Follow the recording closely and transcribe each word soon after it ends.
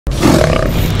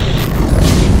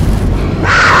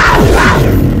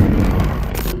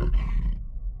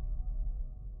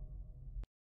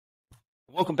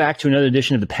Welcome back to another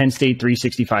edition of the Penn State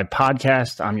 365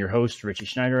 podcast. I'm your host, Richie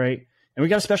Schnyderite, and we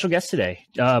got a special guest today,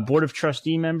 Board of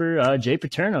Trustee member Jay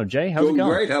Paterno. Jay, how's it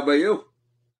going? Great. How about you?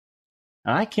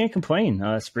 I can't complain.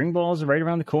 Spring ball is right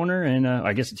around the corner, and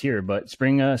I guess it's here, but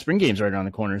spring game's right around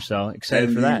the corner, so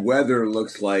excited for that. And the weather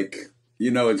looks like,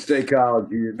 in State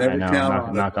College, you never count on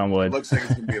it. Knock on wood. It looks like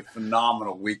it's going to be a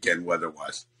phenomenal weekend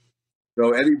weather-wise.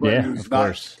 So anybody who's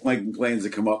not making plans to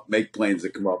come up, make plans to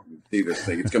come up and see this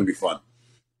thing. It's going to be fun.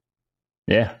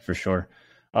 Yeah, for sure.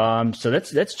 So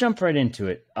let's jump right into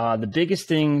it. The biggest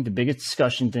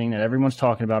discussion thing that everyone's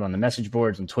talking about on the message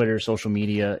boards and Twitter, social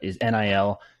media is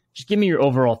NIL. Just give me your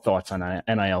overall thoughts on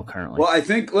NIL currently. Well, I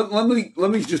think let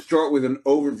me just start with an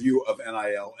overview of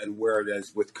NIL and where it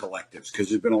is with collectives, because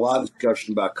there's been a lot of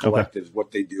discussion about collectives,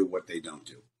 what they do, what they don't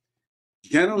do.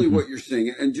 Generally, what you're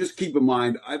seeing, and just keep in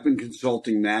mind, I've been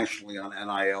consulting nationally on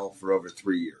NIL for over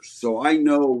 3 years. So I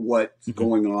know what's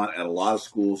going on at a lot of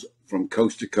schools from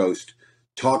coast to coast,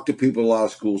 talk to people at a lot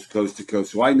of schools coast to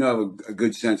coast. So I know a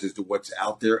good sense as to what's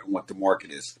out there and what the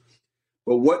market is.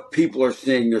 But what people are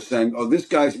saying, they're saying, oh, this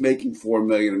guy's making $4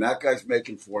 million and that guy's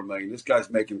making $4 million. This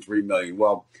guy's making $3 million.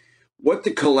 Well, what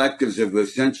the collectives have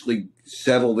essentially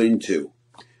settled into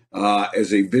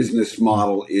as a business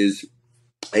model is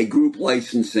a group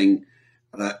licensing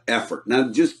effort. Now,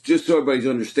 just so everybody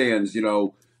understands,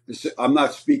 I'm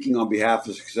not speaking on behalf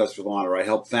of Success with Honor. I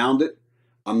helped found it.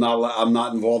 I'm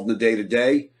not involved in the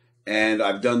day-to-day, and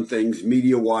I've done things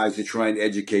media-wise to try and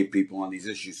educate people on these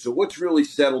issues. So what's really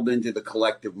settled into the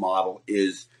collective model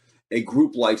is a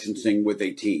group licensing with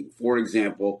a team. For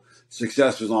example,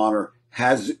 Success with Honor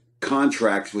has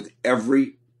contracts with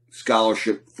every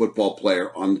scholarship football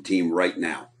player on the team right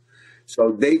now.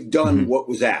 So they've done what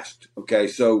was asked. Okay,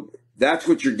 so that's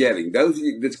what you're getting.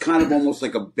 That's kind of almost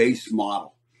like a base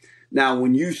model. Now,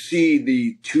 when you see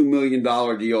the $2 million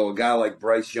deal, a guy like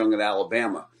Bryce Young at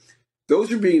Alabama,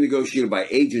 those are being negotiated by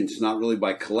agents, not really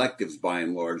by collectives by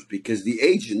and large, because the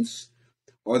agents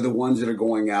are the ones that are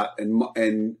going out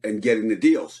and getting the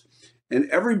deals. And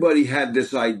everybody had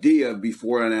this idea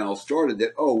before NIL started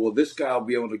that, oh, well, this guy will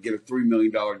be able to get a $3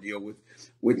 million deal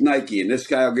with Nike, and this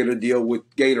guy will get a deal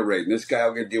with Gatorade, and this guy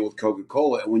will get a deal with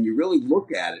Coca-Cola. And when you really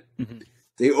look at it,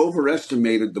 they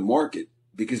overestimated the market.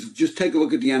 Because just take a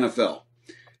look at the NFL.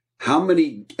 How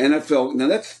many NFL – now,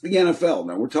 that's the NFL.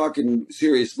 Now, we're talking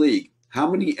serious league. How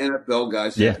many NFL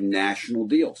guys have national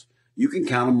deals? You can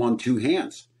count them on two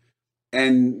hands.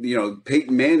 And,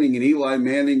 Peyton Manning and Eli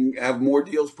Manning have more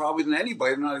deals probably than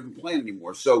anybody. They're not even playing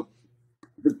anymore. So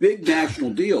the big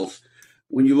national deals,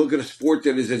 when you look at a sport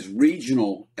that is as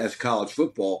regional as college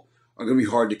football, are going to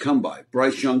be hard to come by.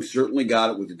 Bryce Young certainly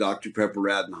got it with the Dr. Pepper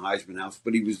ad in the Heisman House,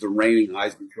 but he was the reigning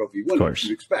Heisman Trophy winner, as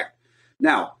you'd expect.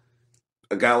 Now,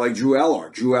 a guy like Drew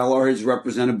Allard. Drew Allard is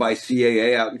represented by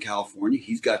CAA out in California.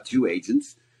 He's got two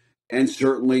agents. And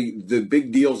certainly the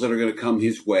big deals that are going to come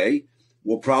his way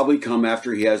will probably come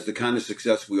after he has the kind of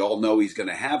success we all know he's going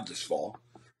to have this fall.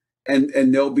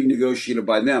 And they'll be negotiated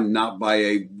by them, not by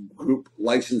a group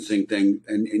licensing thing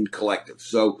in collectives.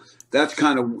 So that's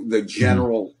kind of the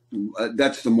general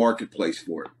that's the marketplace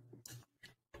for it.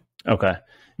 Okay.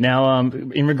 Now,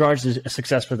 in regards to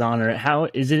Success with Honor, how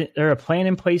is there a plan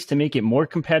in place to make it more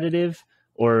competitive?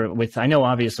 Or I know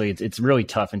obviously it's really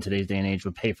tough in today's day and age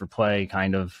with pay for play,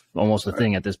 kind of almost a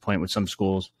thing at this point with some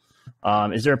schools.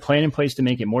 Is there a plan in place to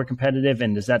make it more competitive?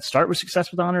 And does that start with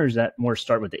Success with Honor, or does that more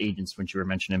start with the agents, which you were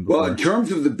mentioning before? Well, in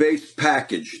terms of the base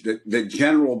package, the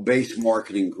general base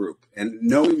marketing group, and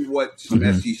knowing what some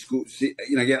SE schools,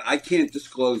 again, I can't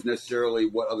disclose necessarily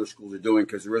what other schools are doing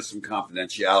because there is some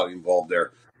confidentiality involved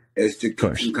there as to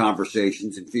some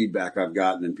conversations and feedback I've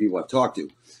gotten and people I've talked to.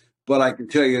 But I can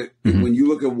tell you, when you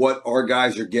look at what our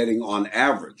guys are getting on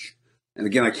average, and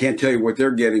again, I can't tell you what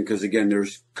they're getting because, again,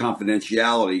 there's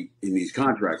confidentiality in these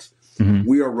contracts.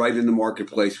 We are right in the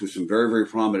marketplace with some very, very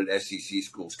prominent SEC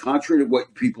schools, contrary to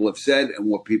what people have said and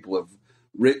what people have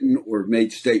written or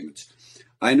made statements.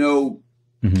 I know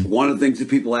one of the things that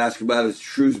people ask about is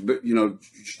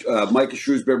Micah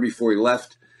Shrewsberry, before he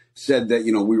left, said that,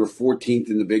 we were 14th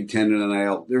in the Big Ten in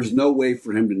NIL. There's no way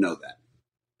for him to know that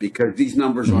because these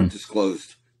numbers aren't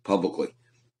disclosed publicly.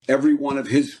 Every one of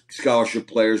his scholarship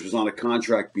players was on a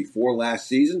contract before last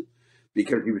season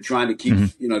because he was trying to keep,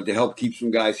 to help keep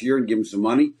some guys here and give them some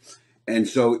money. And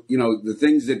so, the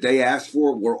things that they asked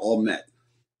for were all met.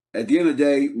 At the end of the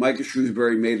day, Micah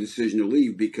Shrewsberry made a decision to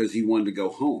leave because he wanted to go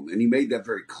home. And he made that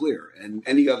very clear. And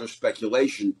any other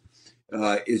speculation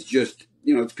is just,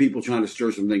 it's people trying to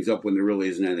stir some things up when there really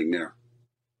isn't anything there.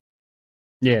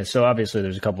 Yeah, so obviously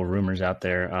there's a couple of rumors out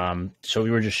there. So we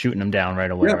were just shooting them down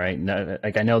right away, Yeah. right?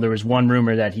 Like I know there was one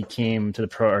rumor that he came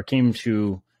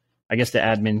to I guess the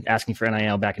admin asking for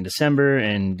NIL back in December,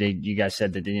 and you guys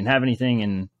said that they didn't have anything,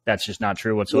 and that's just not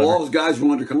true whatsoever. Well, all those guys were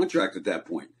under contract at that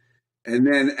point. And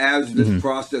then as this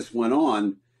process went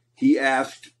on, he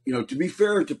asked, to be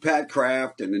fair to Pat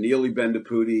Kraft and Anili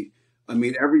Bendapudi, I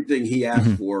mean, everything he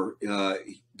asked for,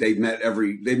 they met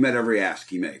every ask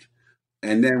he made.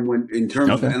 And then in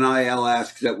terms of NIL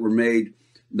asks that were made,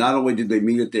 not only did they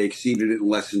meet it, they exceeded it in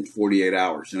less than 48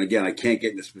 hours. And again, I can't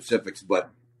get into specifics, but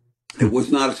it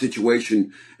was not a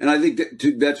situation. And I think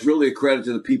that's really a credit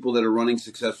to the people that are running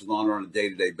Success with Honor on a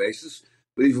day-to-day basis.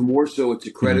 But even more so, it's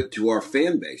a credit to our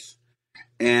fan base.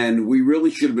 And we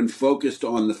really should have been focused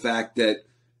on the fact that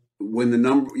when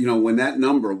that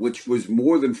number, which was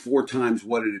more than 4 times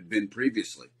what it had been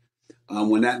previously,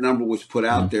 when that number was put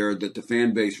out there, that the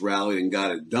fan base rallied and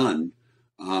got it done.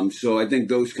 So I think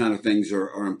those kind of things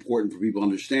are important for people to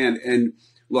understand. And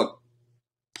look,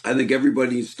 I think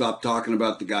everybody needs to stop talking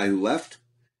about the guy who left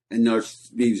and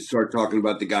needs to start talking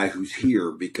about the guy who's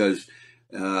here, because,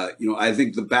 I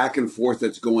think the back and forth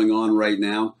that's going on right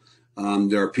now,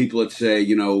 there are people that say,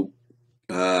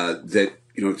 that,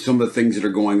 some of the things that are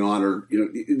going on are,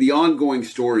 the ongoing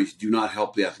stories do not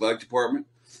help the athletic department,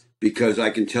 because I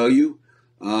can tell you,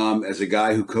 as a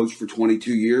guy who coached for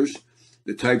 22 years,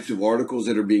 the types of articles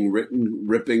that are being written,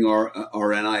 ripping our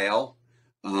NIL,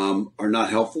 are not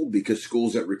helpful, because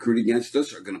schools that recruit against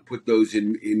us are going to put those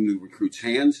in the recruits'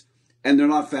 hands, and they're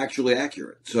not factually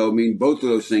accurate. So, I mean, both of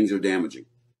those things are damaging.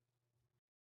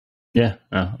 Yeah,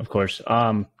 of course.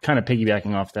 Kind of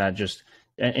piggybacking off that, just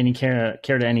any care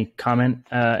to any comment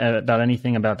about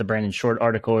anything about the Brandon Short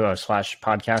article /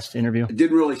 podcast interview? I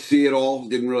didn't really see it all.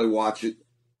 Didn't really watch it.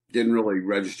 Didn't really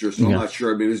register. So I'm not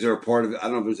sure. I mean, is there a part of it? I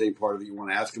don't know if there's any part of it you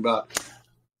want to ask about.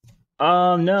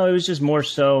 No, it was just more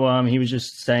so. He was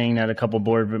just saying that a couple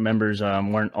board members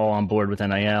weren't all on board with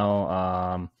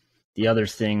NIL. The other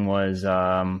thing was,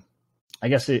 I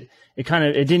guess it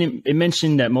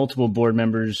mentioned that multiple board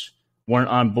members weren't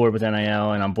on board with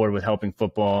NIL and on board with helping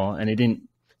football, and it didn't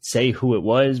say who it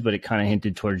was, but it kind of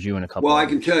hinted towards you and a couple. Well, I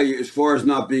can tell you, as far as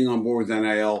not being on board with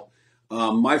NIL,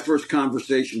 my first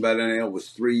conversation about NIL was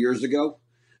 3 years ago.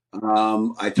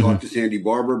 I talked to Sandy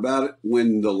Barber about it.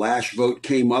 When the Lasch vote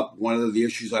came up, one of the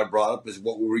issues I brought up is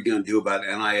what were we going to do about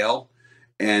NIL?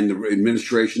 And the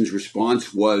administration's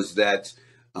response was that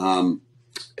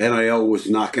NIL was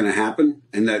not going to happen,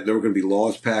 and that there were going to be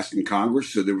laws passed in Congress.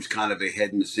 So there was kind of a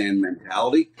head in the sand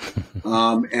mentality.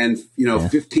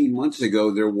 15 months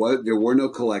ago, there were no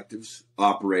collectives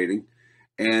operating.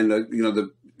 And,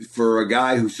 for a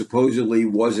guy who supposedly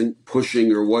wasn't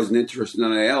pushing or wasn't interested in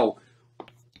NIL,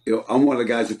 I'm one of the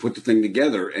guys that put the thing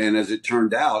together. And as it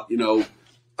turned out,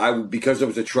 because I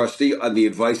was a trustee on the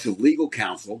advice of legal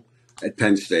counsel at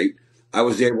Penn State, I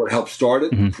was able to help start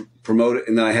it, promote it,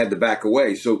 and then I had to back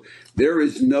away. So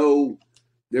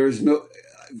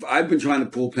I've been trying to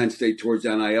pull Penn State towards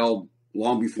NIL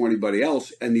long before anybody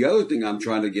else. And the other thing I'm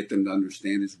trying to get them to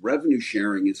understand is revenue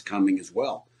sharing is coming as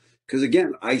well. Because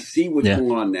again, I see what's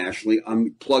going on nationally.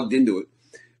 I'm plugged into it,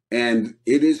 and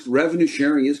revenue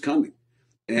sharing is coming.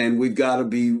 And we've got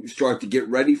to start to get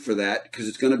ready for that, because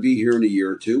it's going to be here in a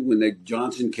year or two. When the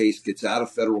Johnson case gets out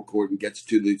of federal court and gets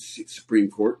to the Supreme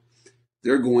Court,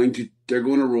 they're going to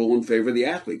rule in favor of the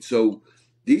athletes. So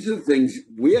these are the things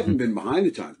we haven't been behind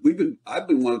the times. I've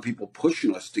been one of the people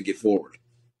pushing us to get forward.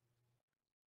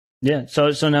 Yeah.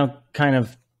 So now, kind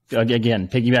of again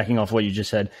piggybacking off what you just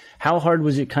said, how hard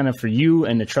was it kind of for you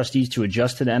and the trustees to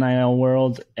adjust to the NIL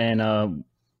world? And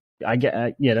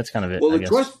that's kind of it. Well,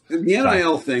 the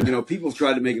NIL thing, people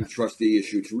try to make it a trustee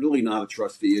issue. It's really not a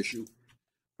trustee issue.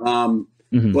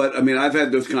 But I mean, I've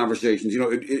had those conversations.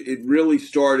 It really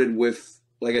started with,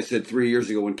 like I said, 3 years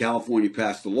ago when California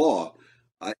passed the law.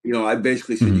 I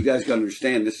basically said, you guys got to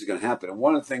understand this is going to happen. And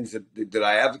one of the things that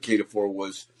I advocated for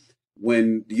was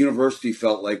when the university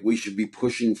felt like we should be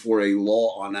pushing for a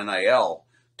law on NIL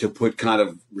to put kind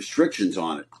of restrictions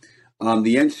on it.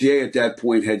 The NCAA at that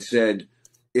point had said,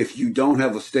 if you don't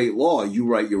have a state law, you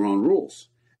write your own rules.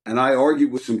 And I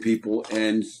argued with some people,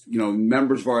 and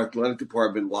members of our athletic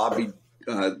department lobbied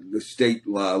the state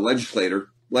legislature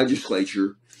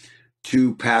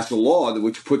to pass a law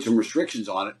which put some restrictions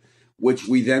on it, which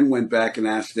we then went back and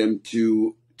asked them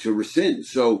to rescind.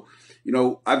 So,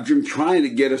 I've been trying to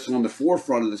get us on the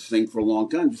forefront of this thing for a long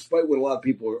time, despite what a lot of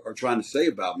people are trying to say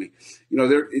about me.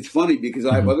 It's funny because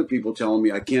I have other people telling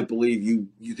me, I can't believe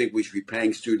you think we should be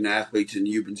paying student athletes and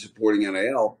you've been supporting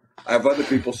NIL. I have other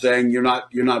people saying you're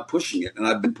not pushing it, and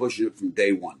I've been pushing it from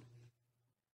day one.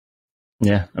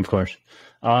 Yeah, of course.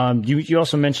 You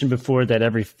also mentioned before that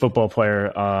every football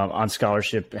player on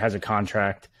scholarship has a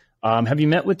contract. Have you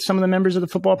met with some of the members of the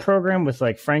football program, with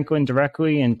like Franklin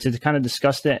directly, and to kind of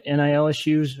discuss the NIL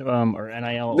issues or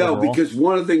NIL No, overall? because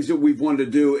one of the things that we've wanted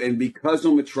to do, and because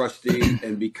I'm a trustee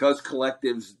and because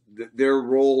collectives, their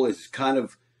role is kind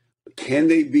of, can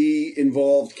they be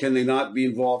involved? Can they not be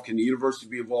involved? Can the university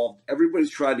be involved? Everybody's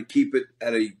tried to keep it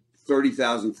at a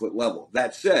 30,000 foot level.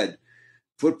 That said,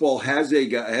 football has a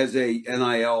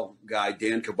NIL guy,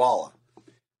 Dan Kabbalah.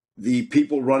 The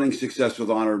people running Success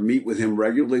with Honor meet with him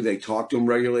regularly. They talk to him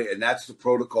regularly, and that's the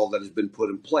protocol that has been put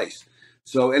in place.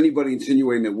 So anybody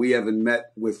insinuating that we haven't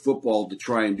met with football to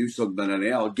try and do something about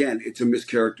NIL, again, it's a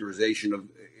mischaracterization of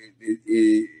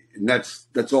it, and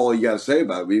that's all you got to say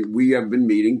about it. I mean, we have been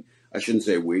meeting. I shouldn't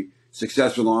say we.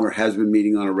 Success with Honor has been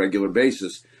meeting on a regular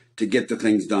basis to get the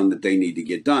things done that they need to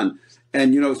get done.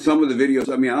 And, some of the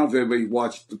videos, I mean, I don't know if anybody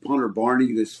watched the punter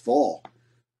Barney this fall.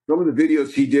 Some of the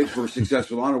videos he did for Success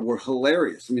with Honor were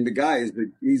hilarious. I mean, the guy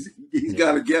he's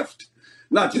got a gift,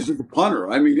 not just as a punter.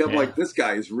 I mean, I'm like, this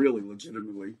guy is really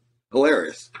legitimately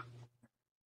hilarious.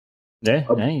 Yeah,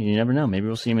 hey, you never know. Maybe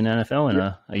we'll see him in the NFL in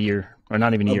a year, or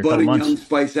not even a year, budding couple months. Young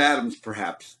Spice Adams,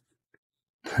 perhaps.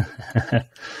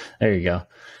 There you go.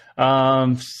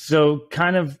 So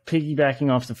kind of piggybacking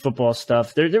off the football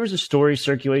stuff, there was a story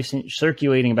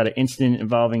circulating about an incident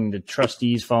involving the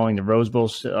trustees following the Rose Bowl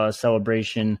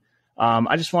celebration.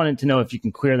 I just wanted to know if you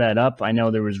can clear that up. I know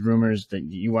there was rumors that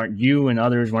you and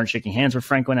others weren't shaking hands with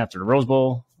Franklin after the Rose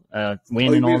Bowl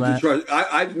win and all that.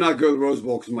 I did not go to the Rose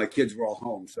Bowl because my kids were all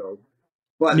home. So,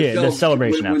 but yeah, the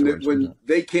celebration afterwards. When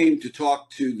they came to talk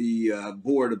to the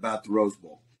board about the Rose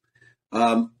Bowl,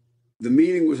 the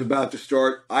meeting was about to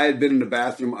start. I had been in the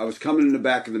bathroom. I was coming in the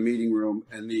back of the meeting room,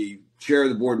 and the chair of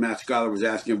the board, Matt Schuyler, was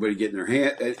asking everybody to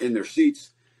get in their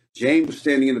seats. James was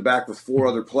standing in the back with 4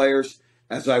 other players.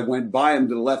 As I went by him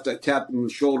to the left, I tapped him on the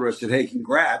shoulder. I said, "Hey,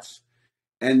 congrats."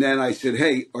 And then I said,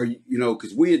 "Hey, are you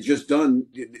because we had just done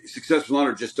Success with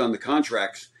Honor, just done the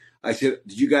contracts." I said,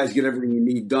 "Did you guys get everything you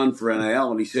need done for NIL?"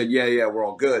 And he said, "Yeah, we're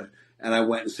all good." And I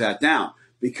went and sat down.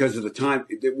 Because of the time,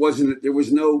 there was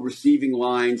no receiving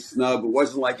line snub. It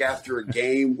wasn't like after a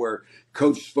game where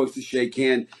coach is supposed to shake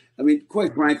hand. I mean,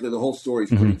 quite frankly, the whole story is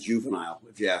pretty juvenile,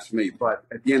 if you ask me. But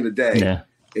at the end of the day,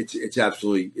 it's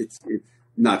absolutely it's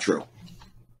not true.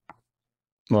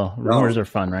 Well, rumors are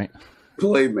fun, right?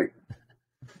 Believe me.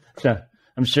 So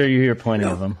I'm sure you hear plenty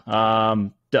of them.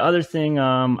 The other thing,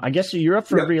 I guess you're up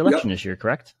for re-election this year,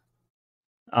 correct?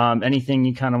 Anything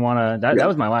you kind of want to, that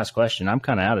was my last question. I'm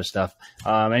kind of out of stuff.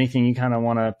 Anything you kind of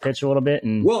want to pitch a little bit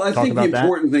and I think the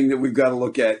important thing that we've got to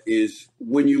look at is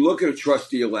when you look at a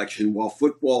trustee election, while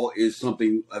football is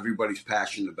something everybody's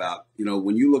passionate about,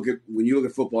 when you look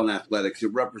at football and athletics,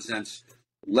 it represents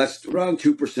around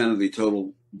 2% of the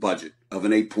total budget of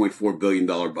an $8.4 billion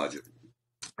budget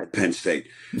at Penn State.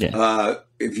 Yeah.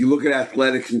 If you look at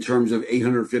athletics in terms of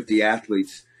 850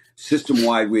 athletes,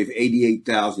 system-wide, we have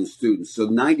 88,000 students. So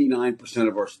 99%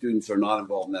 of our students are not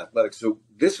involved in athletics. So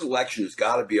this election has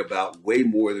got to be about way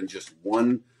more than just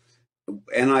one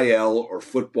NIL or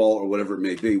football or whatever it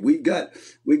may be. We've got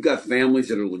families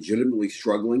that are legitimately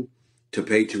struggling to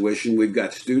pay tuition. We've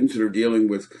got students that are dealing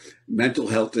with mental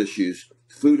health issues,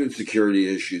 food insecurity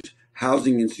issues,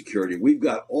 housing insecurity. We've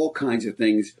got all kinds of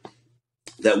things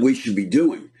that we should be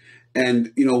doing.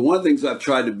 And, one of the things I've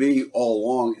tried to be all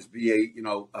along is be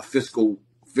a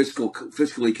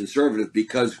fiscally conservative,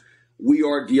 because we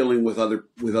are dealing with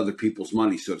other people's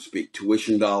money, so to speak,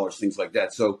 tuition dollars, things like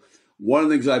that. So one of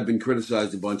the things I've been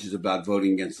criticized a bunch is about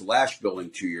voting against the Lasch building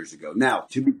 2 years ago. Now,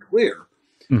 to be clear,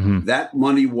 that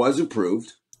money was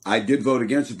approved. I did vote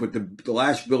against it, but the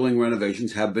Lasch building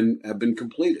renovations have been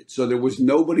completed. So there was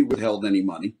nobody withheld any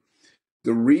money.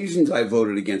 The reasons I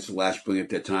voted against the Lasch building at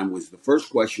that time was the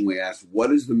first question we asked: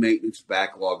 what is the maintenance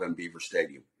backlog on Beaver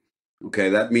Stadium? Okay,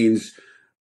 that means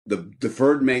the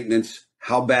deferred maintenance.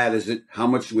 How bad is it? How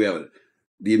much do we have of it?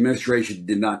 The administration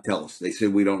did not tell us. They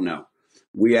said, we don't know.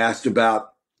 We asked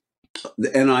about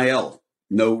the NIL.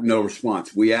 No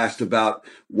response. We asked about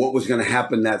what was going to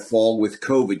happen that fall with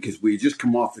COVID, because we had just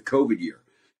come off the COVID year,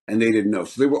 and they didn't know.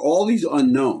 So there were all these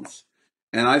unknowns.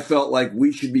 And I felt like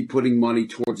we should be putting money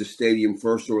towards a stadium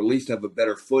first, or at least have a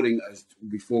better footing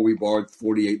before we borrowed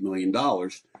 $48 million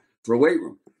for a weight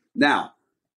room. Now,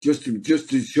 just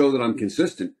to show that I'm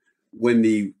consistent, when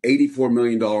the $84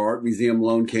 million art museum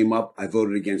loan came up, I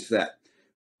voted against that.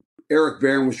 Eric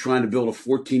Barron was trying to build a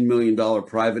 $14 million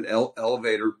private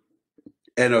elevator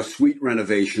and a suite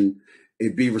renovation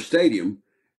at Beaver Stadium.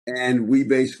 And we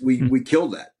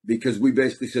killed that, because we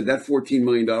basically said that $14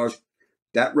 million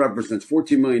That represents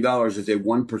 $14 million as a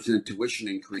 1% tuition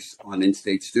increase on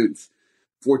in-state students.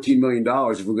 $14 million,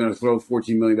 if we're going to throw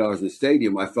 $14 million in the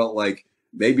stadium, I felt like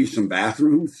maybe some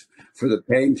bathrooms for the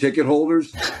paying ticket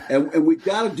holders. And we've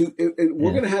got to do, and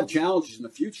we're going to have challenges in the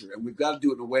future. And we've got to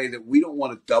do it in a way that we don't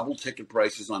want to double ticket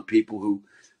prices on people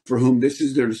for whom this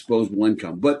is their disposable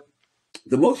income. But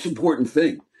the most important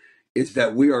thing is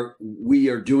that we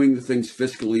are doing the things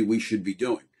fiscally we should be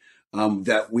doing.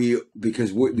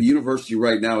 Because the university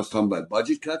right now is talking about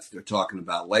budget cuts. They're talking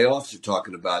about layoffs. They're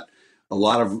talking about a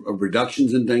lot of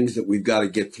reductions and things that we've got to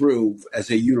get through as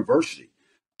a university.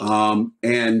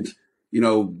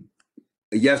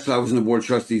 Yes, I was on the board of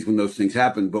trustees when those things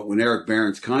happened, but when Eric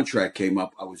Barron's contract came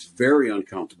up, I was very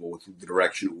uncomfortable with the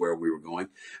direction of where we were going.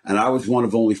 And I was one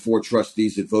of only 4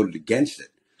 trustees that voted against it.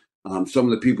 Some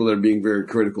of the people that are being very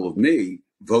critical of me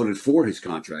voted for his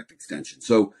contract extension.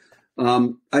 So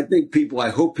I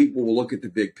hope people will look at the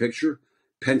big picture.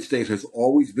 Penn State has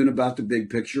always been about the big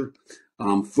picture.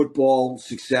 Football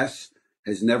success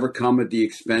has never come at the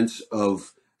expense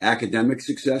of academic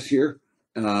success here.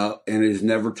 And it has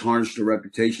never tarnished the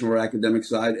reputation of our academic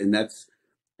side, and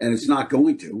it's not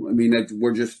going to. I mean,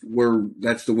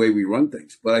 that's the way we run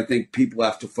things. But I think people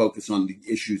have to focus on the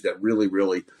issues that really,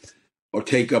 really, or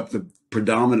take up the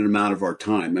predominant amount of our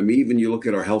time. I mean, even you look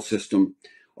at our health system.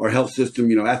 Our health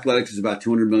system, athletics is about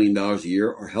 $200 million a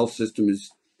year. Our health system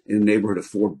is in the neighborhood of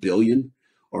 $4 billion.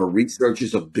 Our research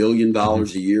is $1 billion a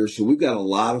year. So we've got a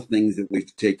lot of things that we have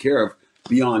to take care of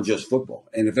beyond just football.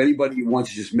 And if anybody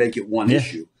wants to just make it one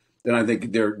issue, then I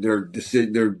think their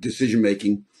decision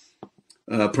making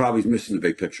probably is missing the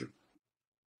big picture.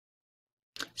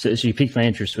 So you piqued my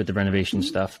interest with the renovation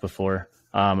stuff before.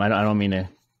 I don't mean to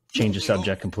change the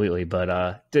subject completely,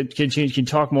 but can you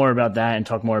talk more about that and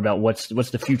talk more about what's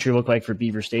the future look like for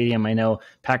Beaver Stadium? I know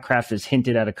Pat Kraft has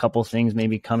hinted at a couple things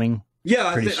maybe coming. Yeah,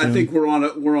 I think we're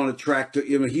on a track to.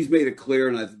 He's made it clear,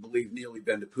 and I believe Neely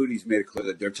Bendaputi's made it clear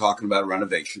that they're talking about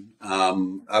renovation.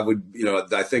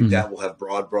 I think that will have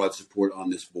broad support on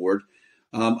this board.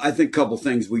 I think a couple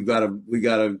things we got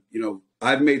to.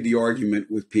 I've made the argument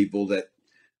with people that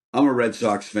I'm a Red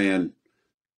Sox fan.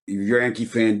 You're a Yankee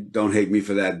fan, don't hate me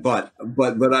for that. But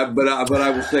I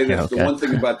will say this: The one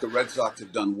thing about the Red Sox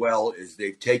have done well is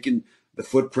they've taken the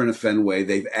footprint of Fenway.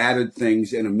 They've added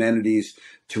things and amenities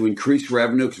to increase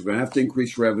revenue, because we're going to have to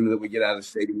increase revenue that we get out of the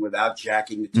stadium without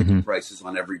jacking the ticket prices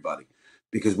on everybody,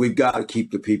 because we've got to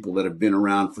keep the people that have been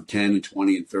around for 10 and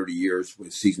 20 and 30 years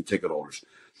with season ticket holders.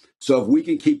 So if we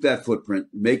can keep that footprint,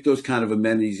 make those kind of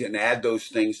amenities and add those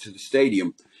things to the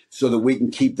stadium so that we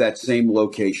can keep that same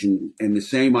location and the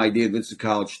same idea that it's a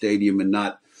college stadium and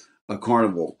not a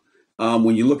carnival.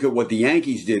 When you look at what the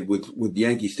Yankees did with the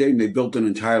Yankee Stadium, they built an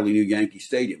entirely new Yankee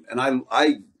Stadium. And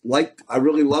I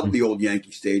really loved the old Yankee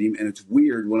Stadium. And it's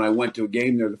weird when I went to a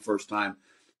game there the first time,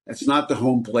 that's not the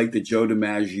home plate that Joe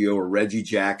DiMaggio or Reggie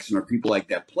Jackson or people like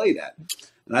that played at.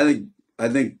 And I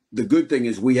think the good thing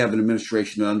is we have an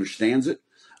administration that understands it.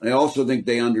 And I also think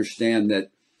they understand that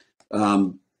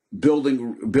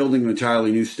building an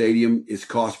entirely new stadium is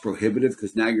cost prohibitive,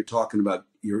 because now you're talking about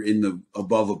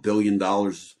above $1 billion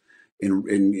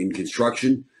in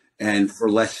construction and for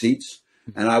less seats.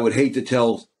 And I would hate to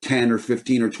tell 10 or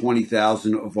 15 or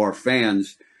 20,000 of our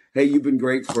fans, hey, you've been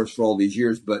great for us for all these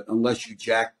years, but unless you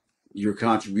jack your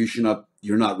contribution up,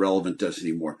 you're not relevant to us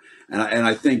anymore. And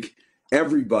I think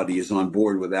everybody is on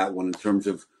board with that one in terms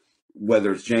of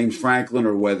whether it's James Franklin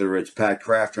or whether it's Pat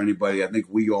Kraft or anybody. I think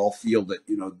we all feel that,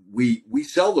 we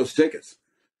sell those tickets.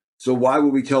 So why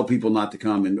would we tell people not to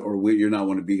come you're not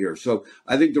want to be here? So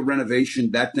I think the renovation,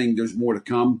 that thing, there's more to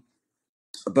come.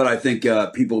 But I think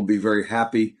people will be very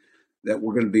happy that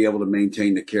we're going to be able to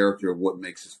maintain the character of what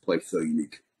makes this place so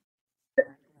unique.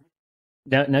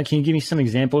 Now, can you give me some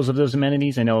examples of those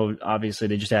amenities? I know, obviously,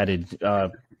 they just added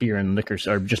beer and liquor,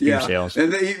 or just beer sales.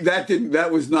 And that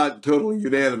was not totally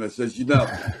unanimous, as you know.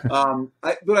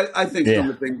 I think some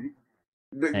of the things.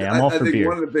 I'm all for beer.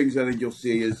 One of the things I think you'll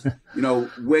see is,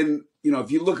 when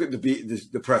if you look at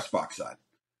the press box side,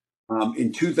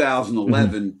 in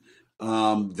 2011,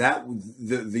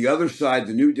 the other side,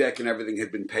 the new deck and everything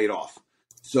had been paid off.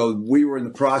 So we were in the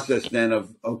process then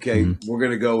of, we're going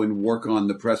to go and work on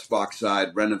the press box side,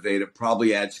 renovate it,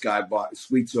 probably add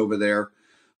suites over there.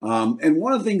 And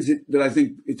one of the things that I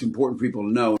think it's important for people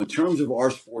to know in terms of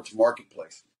our sports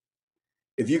marketplace,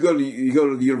 if you go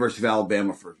to the University of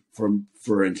Alabama,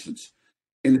 for instance,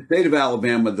 in the state of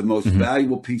Alabama, the most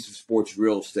valuable piece of sports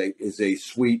real estate is a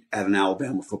suite at an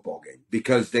Alabama football game,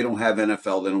 because they don't have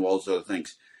NFL, they don't have all those other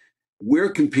things. We're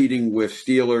competing with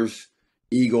Steelers,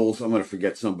 Eagles, I'm going to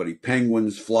forget somebody,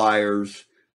 Penguins, Flyers,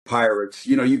 Pirates,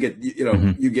 you get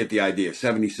the idea,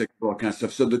 76, all kind of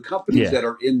stuff. So the companies that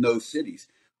are in those cities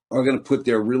are going to put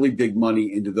their really big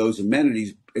money into those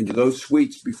amenities, into those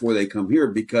suites before they come here,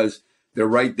 because they're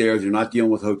right there. They're not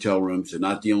dealing with hotel rooms. They're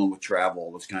not dealing with travel,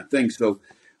 all those kind of things. So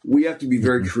we have to be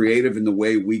very creative in the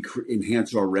way we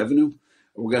enhance our revenue.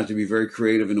 We're going to have to be very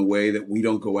creative in a way that we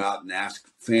don't go out and ask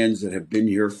fans that have been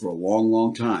here for a long,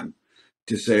 long time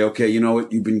to say, okay, you know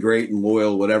what, you've been great and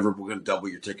loyal, whatever, we're going to double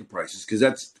your ticket prices,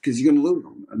 because you're going to lose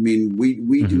them. I mean,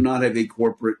 we do not have a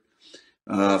corporate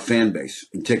fan base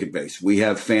and ticket base. We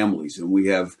have families, and we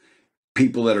have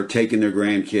people that are taking their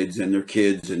grandkids and their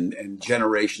kids and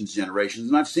generations,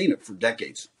 and I've seen it for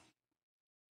decades.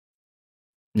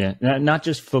 Yeah, not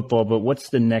just football, but what's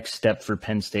the next step for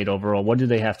Penn State overall? What do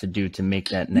they have to do to make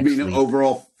that next leap?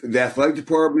 Overall, the athletic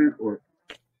department, or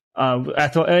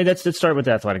let's start with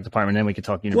the athletic department, then we could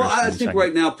talk university. Well, I think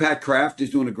right now Pat Kraft is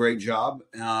doing a great job.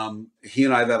 He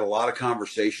and I have had a lot of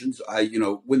conversations.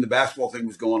 When the basketball thing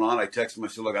was going on, I texted him. I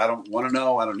said, "Look, I don't want to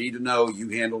know. I don't need to know. You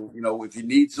handle. If you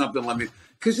need something, let me."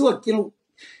 Because look,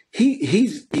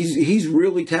 he's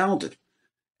really talented,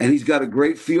 and he's got a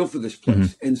great feel for this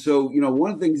place. And so,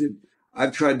 one of the things that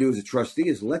I've tried to do as a trustee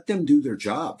is let them do their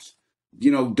jobs.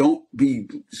 Don't be.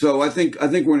 So I think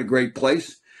we're in a great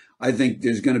place. I think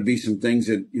there's going to be some things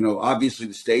that, obviously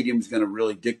the stadium is going to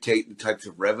really dictate the types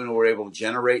of revenue we're able to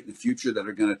generate in the future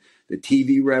the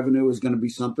TV revenue is going to be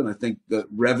something. I think the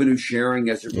revenue sharing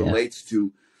as it relates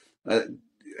to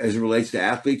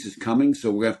athletes is coming. So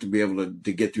we're going to have to be able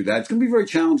to get through that. It's going to be a very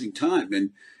challenging time.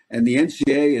 And the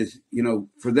NCAA is,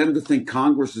 for them to think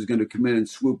Congress is going to come in and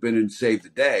swoop in and save the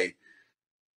day.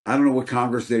 I don't know what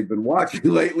Congress they've been watching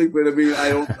lately, but I mean, I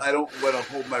don't want to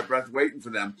hold my breath waiting for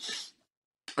them.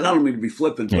 And I don't mean to be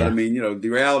flippant, but I mean, the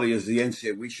reality is the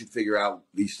NCAA, we should figure out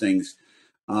these things.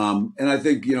 And I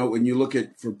think, when you look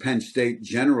at for Penn State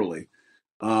generally,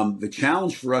 the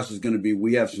challenge for us is going to be,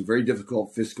 we have some very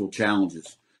difficult fiscal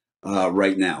challenges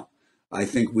right now. I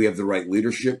think we have the right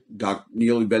leadership. Dr.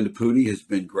 Neely Bendapudi has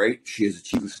been great. She has a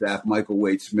chief of staff, Michael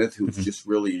Wade Smith, who's just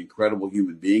really an incredible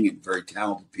human being and very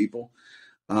talented people.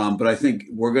 But I think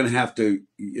we're going to have to,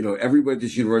 everybody at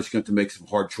this university is going to have to make some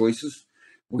hard choices.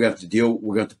 We're going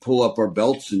to have to pull up our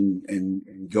belts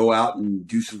and go out and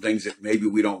do some things that maybe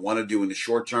we don't want to do in the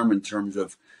short term in terms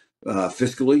of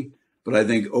fiscally. But I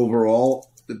think overall,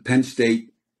 the Penn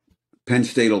State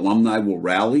alumni will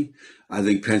rally. I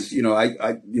think Penn,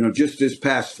 just this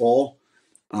past fall,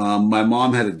 my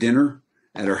mom had a dinner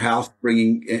at her house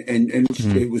bringing, and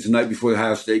it was the night before the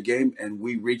Ohio State game. And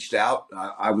we reached out.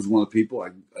 I was one of the people.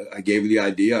 I gave her the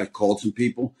idea. I called some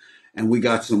people. And we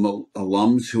got some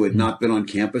alums who had not been on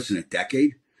campus in a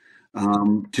decade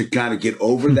to kind of get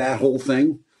over that whole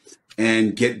thing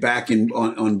and get back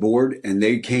on board. And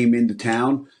they came into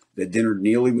town. The dinner,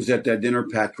 Neely was at that dinner.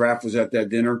 Pat Kraft was at that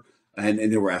dinner.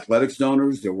 And there were athletics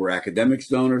donors. There were academics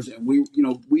donors. And we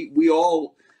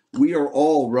are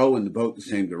all rowing the boat in the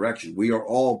same direction. We are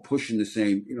all pushing the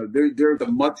same. They're the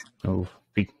much.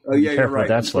 You're right.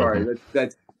 That's sorry.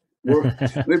 That's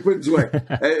let me put it this way: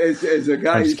 as a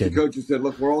guy who used to coach, who said,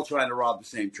 "Look, we're all trying to rob the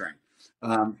same train,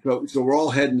 so we're all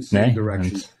heading the same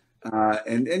direction."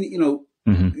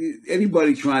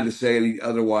 Anybody trying to say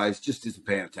otherwise just isn't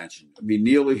paying attention. I mean,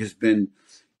 Neely's been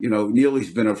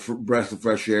a breath of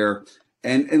fresh air,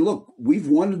 and look, we've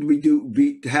wanted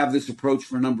to have this approach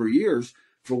for a number of years.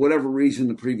 For whatever reason,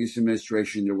 the previous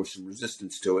administration, there was some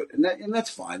resistance to it, and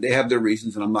that's fine. They have their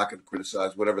reasons, and I'm not going to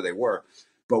criticize whatever they were.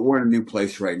 But we're in a new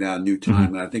place right now, a new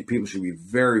time. And I think people should be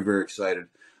very, very excited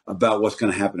about what's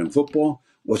going to happen in football,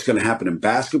 what's going to happen in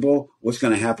basketball, what's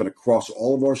going to happen across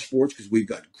all of our sports, because we've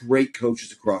got great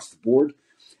coaches across the board.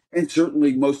 And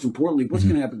certainly, most importantly, what's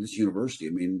going to happen at this university.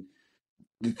 I mean,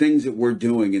 the things that we're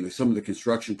doing and some of the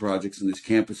construction projects in this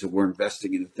campus that we're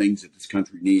investing in, the things that this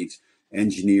country needs,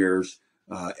 engineers,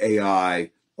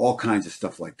 AI, all kinds of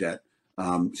stuff like that,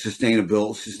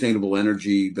 sustainable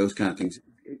energy, those kind of things.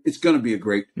 It's going to be a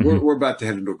great. We're about to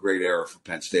head into a great era for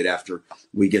Penn State after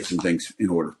we get some things in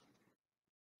order.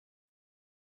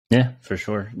 Yeah, for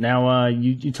sure. Now,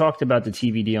 you talked about the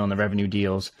TV deal and the revenue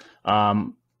deals.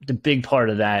 The big part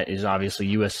of that is obviously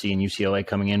USC and UCLA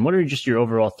coming in. What are just your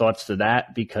overall thoughts to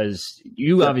that? Because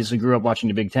you obviously grew up watching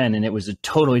the Big Ten, and it was a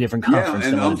totally different conference.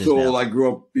 Yeah, and I'm so old. I grew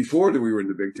up before that we were in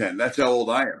the Big Ten. That's how old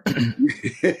I am.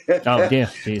 Oh, yeah.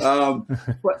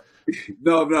 But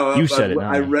no. You said it.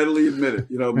 I readily admit it.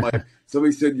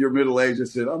 Somebody said you're middle aged. I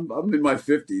said I'm in my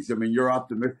 50s. I mean, you're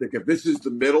optimistic. If this is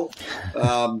the middle,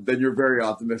 then you're very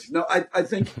optimistic. No, I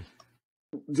think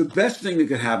the best thing that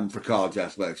could happen for college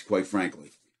athletics, quite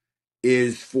frankly,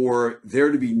 is for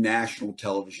there to be national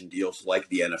television deals like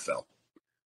the NFL.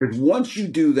 Because once you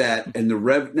do that, and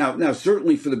the now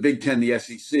certainly for the Big Ten, the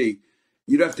SEC,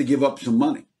 you'd have to give up some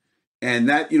money, and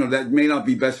that that may not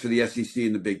be best for the SEC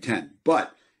and the Big Ten.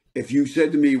 But if you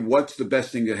said to me, what's the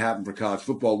best thing that happened for college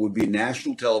football, would be a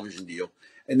national television deal,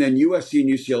 and then USC and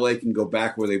UCLA can go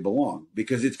back where they belong,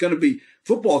 because it's going to be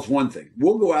football's one thing.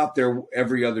 We'll go out there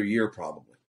every other year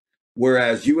probably,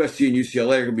 whereas USC and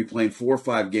UCLA are going to be playing 4 or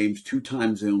 5 games, 2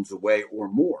 time zones away or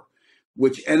more,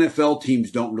 which NFL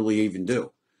teams don't really even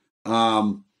do.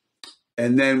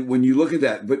 And then when you look at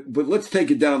that, but let's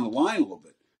take it down the line a little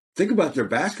bit. Think about their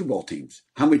basketball teams.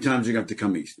 How many times are they going to have to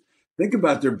come east? Think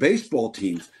about their baseball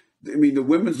teams. I mean, the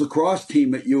women's lacrosse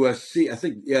team at USC, I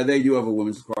think, they do have a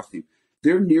women's lacrosse team.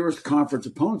 Their nearest conference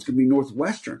opponents could be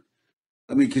Northwestern.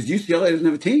 I mean, because UCLA doesn't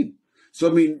have a team. So,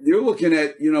 I mean, you're looking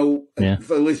at,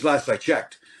 at least last I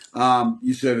checked,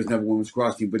 UCLA doesn't have a women's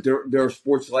lacrosse team, but there are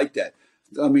sports like that.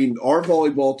 I mean, our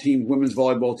volleyball team, women's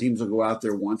volleyball teams will go out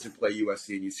there once and play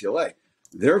USC and UCLA.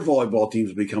 Their volleyball teams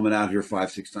will be coming out here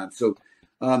 5-6 times. So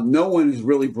no one has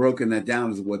really broken that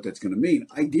down as to what that's going to mean.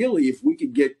 Ideally, if we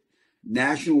could get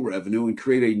national revenue and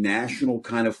create a national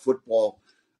kind of football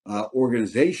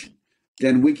organization,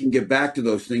 then we can get back to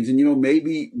those things. And,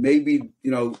 maybe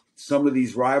some of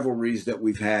these rivalries that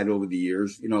we've had over the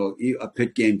years, a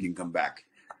Pitt game can come back.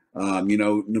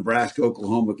 Nebraska,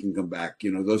 Oklahoma can come back,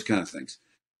 those kind of things.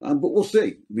 But we'll see.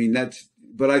 I mean,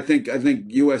 but I think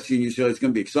USC and UCLA is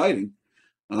going to be exciting,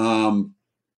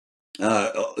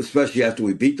 especially after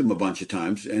we beat them a bunch of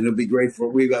times. And it'll be great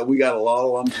we got a lot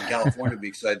of alums in California to be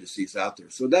excited to see us out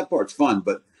there. So that part's fun,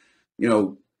 but,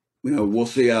 we'll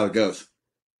see how it goes.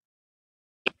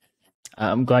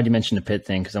 I'm glad you mentioned the Pitt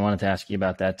thing, because I wanted to ask you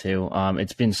about that too.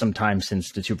 It's been some time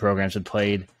since the two programs had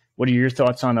played. What are your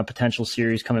thoughts on a potential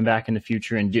series coming back in the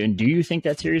future? And do you think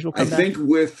that series will come back? I think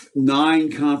with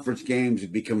 9 conference games,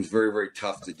 it becomes very, very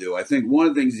tough to do. I think one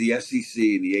of the things the SEC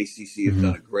and the ACC have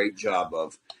done a great job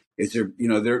of is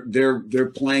they're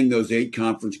playing those 8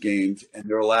 conference games, and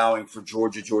they're allowing for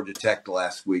Georgia Tech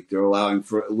last week. They're allowing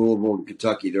for Louisville and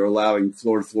Kentucky. They're allowing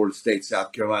Florida State,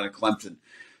 South Carolina, Clemson.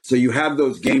 So you have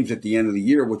those games at the end of the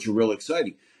year, which are really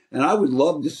exciting. And I would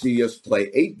love to see us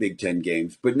play 8 Big Ten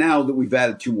games. But now that we've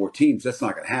added 2 more teams, that's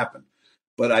not going to happen.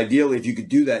 But ideally, if you could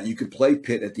do that, you could play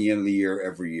Pitt at the end of the year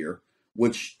every year,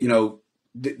 which,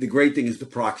 the great thing is the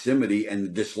proximity and the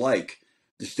dislike.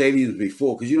 The stadiums be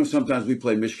full. Because, sometimes we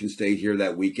play Michigan State here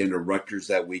that weekend or Rutgers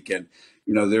that weekend.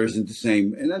 There isn't the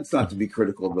same. And that's not to be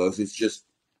critical of those. It's just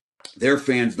their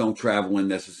fans don't travel in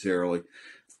necessarily.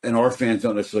 And our fans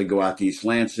don't necessarily go out to East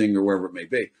Lansing or wherever it may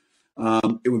be.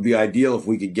 It would be ideal if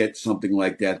we could get something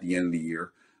like that at the end of the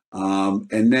year.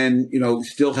 And then,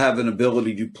 still have an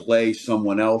ability to play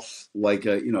someone else, like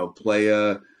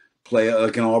play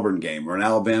like an Auburn game or an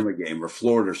Alabama game or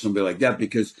Florida or somebody like that,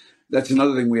 because that's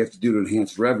another thing we have to do to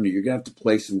enhance revenue. You're going to have to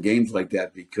play some games like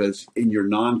that, because in your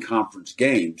non-conference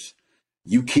games,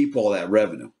 you keep all that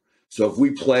revenue. So if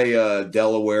we play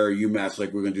Delaware or UMass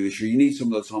like we're going to do this year, you need some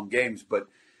of those home games. But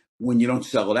when you don't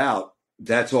sell it out,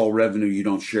 that's all revenue you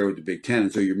don't share with the Big Ten.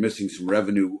 And so you're missing some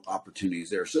revenue opportunities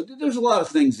there. So there's a lot of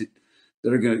things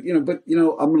that are going to, but, I'm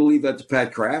going to leave that to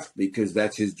Pat Kraft, because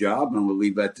that's his job. And I'm going to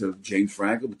leave that to James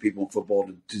Frankel, the people in football,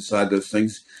 to decide those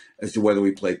things as to whether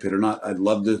we play Pitt or not. I'd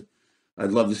love to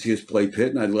see us play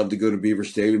Pitt, and I'd love to go to Beaver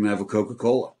Stadium and have a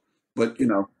Coca-Cola. But,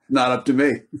 not up to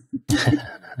me.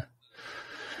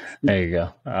 There you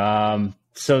go.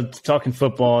 So talking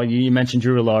football, you mentioned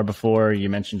Drew Allard before. You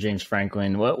mentioned James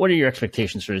Franklin. What are your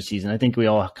expectations for the season? I think we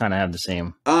all kind of have the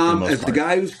same. As the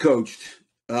guy who's coached,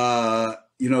 the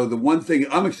one thing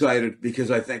I'm excited,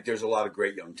 because I think there's a lot of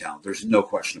great young talent. There's no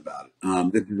question about it.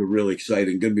 This is going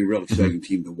to be a real exciting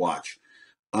team to watch.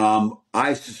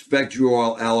 I suspect Drew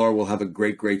Allard will have a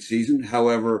great season.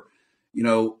 However,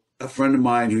 a friend of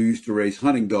mine who used to raise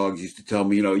hunting dogs used to tell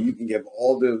me, you can get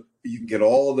all the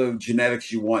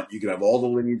genetics you want. You can have all the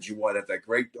lineage you want, have that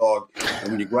great dog. And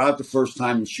when you go out the first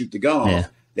time and shoot the gun off,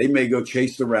 they may go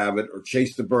chase the rabbit or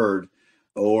chase the bird,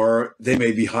 or they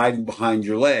may be hiding behind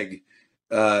your leg.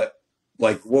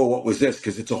 Like, whoa, what was this?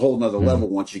 Because it's a whole nother level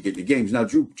once you get into games. Now,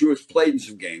 Drew has played in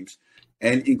some games,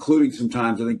 and including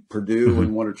sometimes, I think, Purdue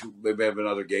and 1 or 2, maybe have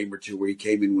another game or 2 where he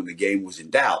came in when the game was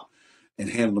in doubt and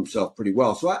handled himself pretty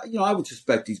well. So, I would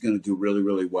suspect he's going to do really,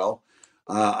 really well.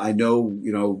 I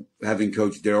know, having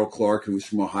coached Darrell Clark, who was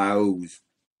from Ohio, who was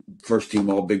first team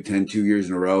All Big Ten 2 years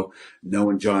in a row,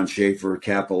 knowing John Schaefer,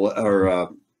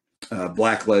 Blackledge,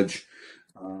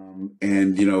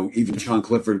 and, even Sean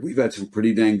Clifford. We've had some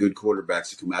pretty dang good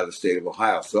quarterbacks that come out of the state of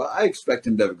Ohio. So I expect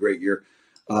him to have a great year.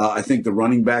 I think the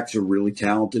running backs are really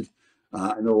talented.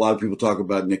 I know a lot of people talk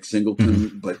about Nick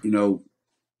Singleton, but,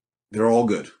 they're all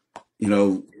good. You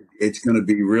know, it's going to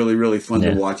be really, really fun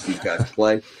to watch these guys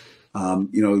play. You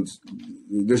know,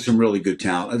 there's some really good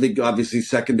talent. I think obviously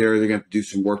secondary, they're going to have to do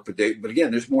some work, but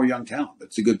again, there's more young talent.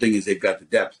 That's the good thing is they've got the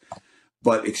depth,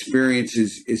 but experience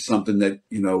is something that,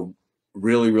 you know,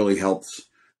 really, really helps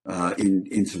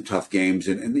in some tough games.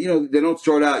 And, you know, they don't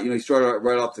start out, you know, they start out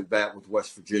right off the bat with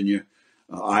West Virginia.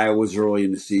 Iowa's early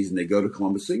in the season. They go to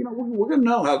Columbus. So, you know, we're going to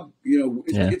know how, you know,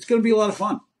 it's going to be a lot of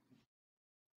fun.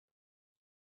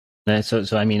 So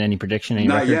I mean, any prediction?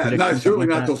 Not yet. Not certainly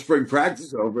not till spring practice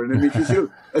is over. And I mean, because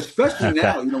especially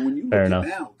now, you know, when you look at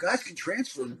now, guys can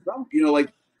transfer. You know,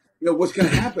 like, you know, what's going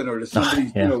to happen, or does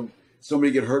somebody, you know,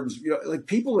 somebody get hurt? You know, like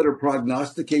people that are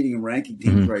prognosticating and ranking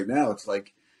teams right now, it's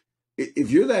like,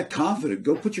 if you're that confident,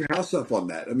 go put your house up on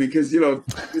that. I mean, because, you know,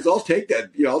 I'll take that.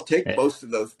 You know, I'll take most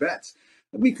of those bets.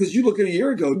 I mean, because you look at a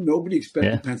year ago, nobody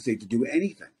expected Penn State to do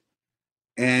anything.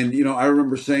 And, you know, I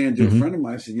remember saying to a friend of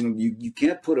mine, I said, you know, you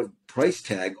can't put a price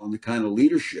tag on the kind of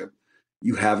leadership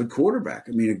you have at quarterback.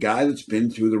 I mean, a guy that's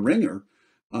been through the ringer,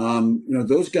 you know,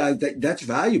 those guys, that's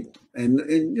valuable. And,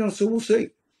 you know, so we'll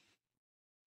see.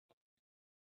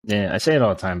 Yeah, I say it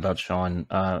all the time about Sean.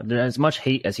 As much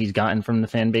hate as he's gotten from the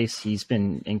fan base, he's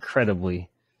been an incredible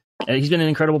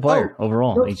player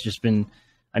overall. No. He's just been,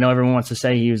 I know everyone wants to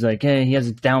say he was like, hey, he has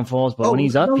downfalls, but when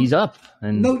he's up, he's up.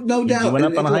 And no doubt. He went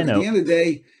up on a high note. At the end of the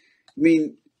day, I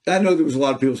mean, I know there was a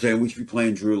lot of people saying we should be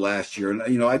playing Drew last year. And,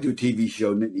 you know, I do a TV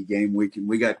show, Nittany Game Week, and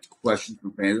we got questions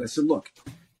from fans. I said, look,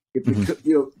 if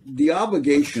you know, the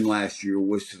obligation last year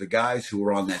was to the guys who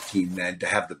were on that team then to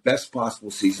have the best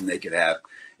possible season they could have.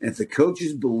 And if the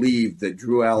coaches believed that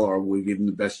Drew Aller would give them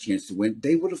the best chance to win,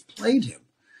 they would have played him.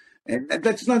 And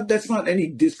that's not any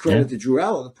discredit to Drew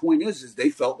Aller. The point is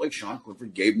they felt like Sean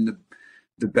Clifford gave him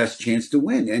the best chance to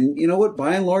win. And you know what?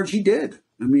 By and large, he did.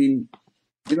 I mean,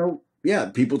 you know,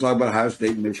 people talk about Ohio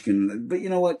State and Michigan. But you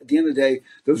know what? At the end of the day,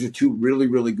 those are two really,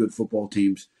 really good football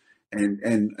teams.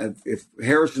 And if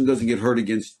Harrison doesn't get hurt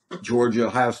against Georgia,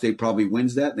 Ohio State probably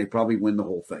wins that, and they probably win the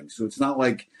whole thing. So it's not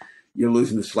like you're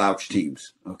losing to slouch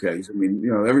teams. Okay? I mean,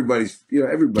 you know, everybody.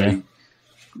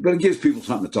 But it gives people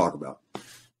something to talk about.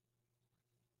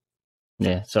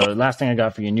 Yeah. So last thing I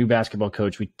got for you, new basketball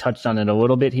coach. We touched on it a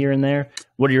little bit here and there.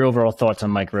 What are your overall thoughts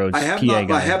on Mike Rhodes? I have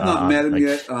not met him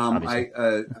yet.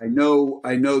 I know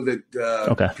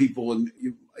that people, and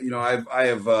you know, I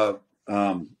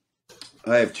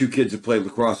have two kids that play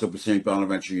lacrosse up at St.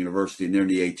 Bonaventure University, and they're in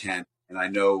the A-10. And I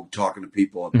know talking to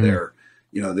people up there,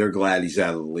 you know, they're glad he's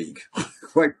out of the league.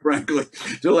 Quite frankly,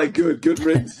 they're like, good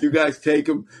riddance. You guys take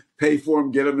him, pay for him,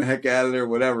 get him the heck out of there,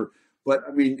 whatever. But,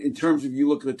 I mean, in terms of you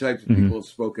look at the types of people who have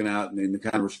spoken out and the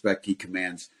kind of respect he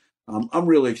commands, I'm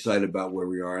really excited about where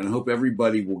we are. And I hope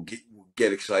everybody will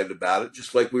get excited about it,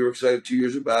 just like we were excited 2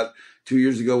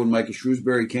 years ago when Micah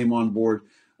Shrewsberry came on board.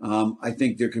 I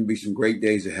think there can be some great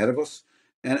days ahead of us.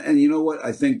 And you know what?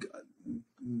 I think,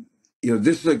 you know,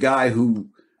 this is a guy who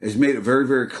has made it very,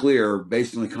 very clear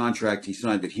based on the contract he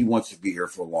signed that he wants to be here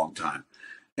for a long time.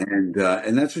 And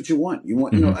that's what you want. You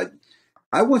want, you know,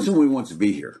 I want someone who wants to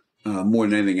be here. More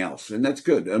than anything else. And that's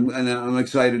good. I'm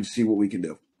excited to see what we can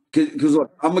do. Because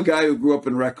look, I'm a guy who grew up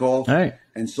in Rec Hall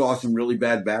and saw some really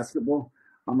bad basketball.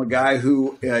 I'm a guy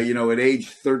who, you know, at age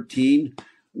 13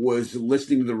 was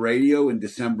listening to the radio in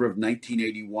December of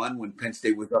 1981 when Penn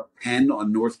State was up Penn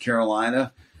on North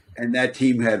Carolina. And that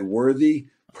team had Worthy,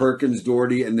 Perkins,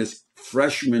 Doherty, and this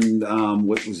freshman,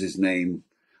 what was his name?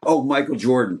 Oh, Michael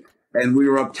Jordan. And we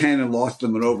were up 10 and lost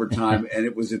them in overtime. And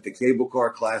it was at the Cable Car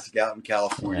Classic out in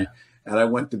California. And I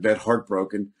went to bed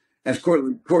heartbroken. And of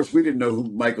course, we didn't know who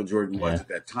Michael Jordan was at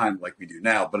that time like we do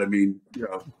now. But I mean, you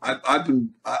know,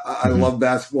 I love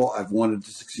basketball. I've wanted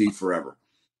to succeed forever.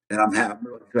 And I'm happy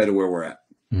to where we're at.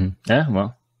 Yeah,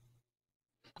 well.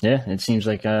 Yeah, it seems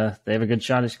like they have a good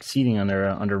shot at succeeding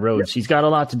under Rhodes. He's got a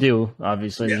lot to do.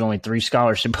 Obviously, there's only 3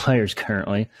 scholarship players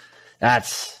currently.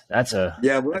 That's a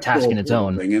task in its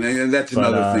own thing. And that's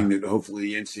another thing that hopefully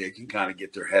the NCAA can kind of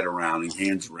get their head around and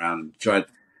hands around and try.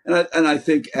 And I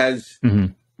think as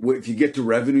if you get to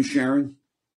revenue sharing,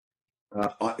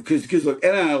 because look,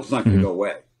 NIL is not going to go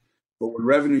away, but when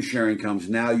revenue sharing comes,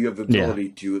 now you have the ability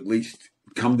to at least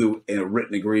come to a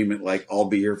written agreement, like I'll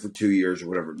be here for 2 years or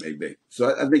whatever it may be.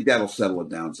 So I think that'll settle it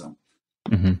down some.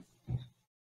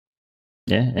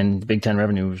 Yeah, and Big Ten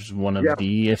revenue is one of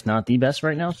the, if not the best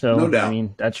right now. So, no doubt. I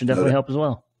mean, that should definitely help as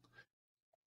well.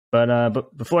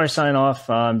 But before I sign off,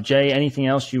 Jay, anything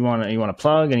else you want to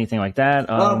plug? Anything like that?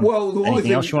 Well, the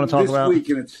anything else you want to talk about? This week,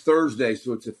 and it's Thursday,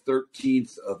 so it's the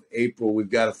 13th of April. We've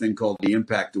got a thing called the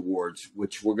Impact Awards,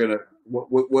 which we're gonna.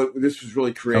 What this was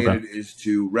really created is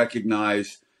to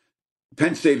recognize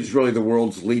Penn State is really the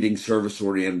world's leading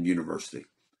service-oriented university.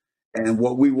 And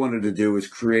what we wanted to do is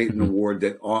create an award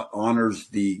that honors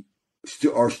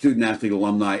our student-athlete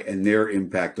alumni and their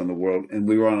impact on the world. And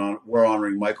we're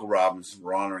honoring Michael Robinson,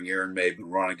 we're honoring Aaron Maben,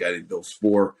 we're honoring a guy named Bill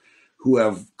Spoor, who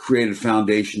have created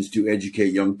foundations to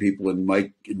educate young people in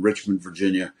Richmond,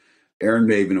 Virginia, Aaron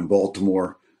Maben in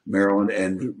Baltimore, Maryland,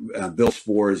 and Bill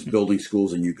Spoor is building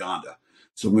schools in Uganda.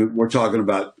 So we're talking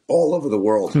about all over the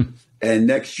world. And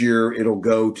next year, it'll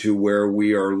go to where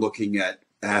we are looking at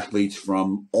athletes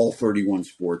from all 31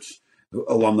 sports,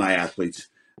 alumni athletes.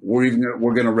 We're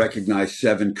going to recognize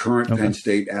 7 current Penn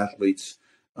State athletes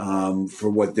for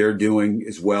what they're doing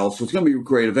as well. So it's going to be a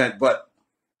great event, but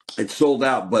it's sold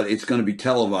out, but it's going to be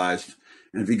televised.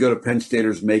 And if you go to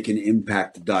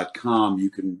PennStatersMakeAnImpact.com, you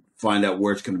can find out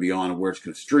where it's going to be on and where it's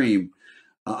going to stream.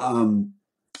 And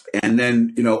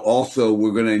then, also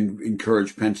we're going to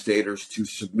encourage Penn Staters to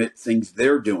submit things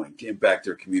they're doing to impact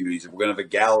their communities. And we're going to have a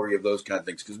gallery of those kind of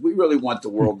things because we really want the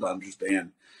world to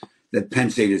understand that Penn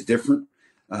State is different.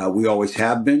 We always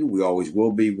have been. We always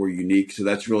will be. We're unique. So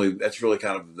that's really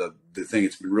kind of the thing.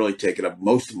 It's been really taking up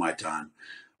most of my time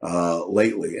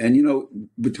lately. And,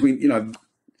 we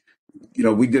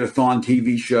did a Thon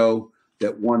TV show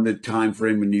that won the time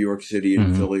frame in New York City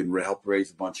and Philly and helped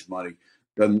raise a bunch of money.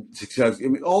 Success. I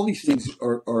mean, all these things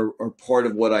are part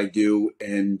of what I do.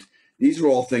 And these are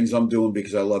all things I'm doing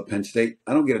because I love Penn State.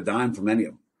 I don't get a dime from any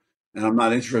of them. And I'm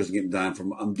not interested in getting a dime from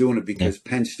them. I'm doing it because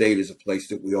Penn State is a place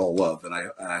that we all love. And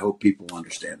I hope people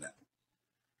understand that.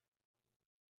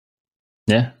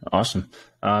 Yeah, awesome.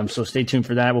 So stay tuned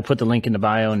for that. We'll put the link in the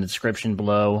bio and the description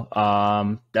below.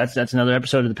 That's another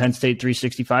episode of the Penn State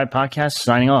 365 podcast.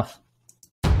 Signing off.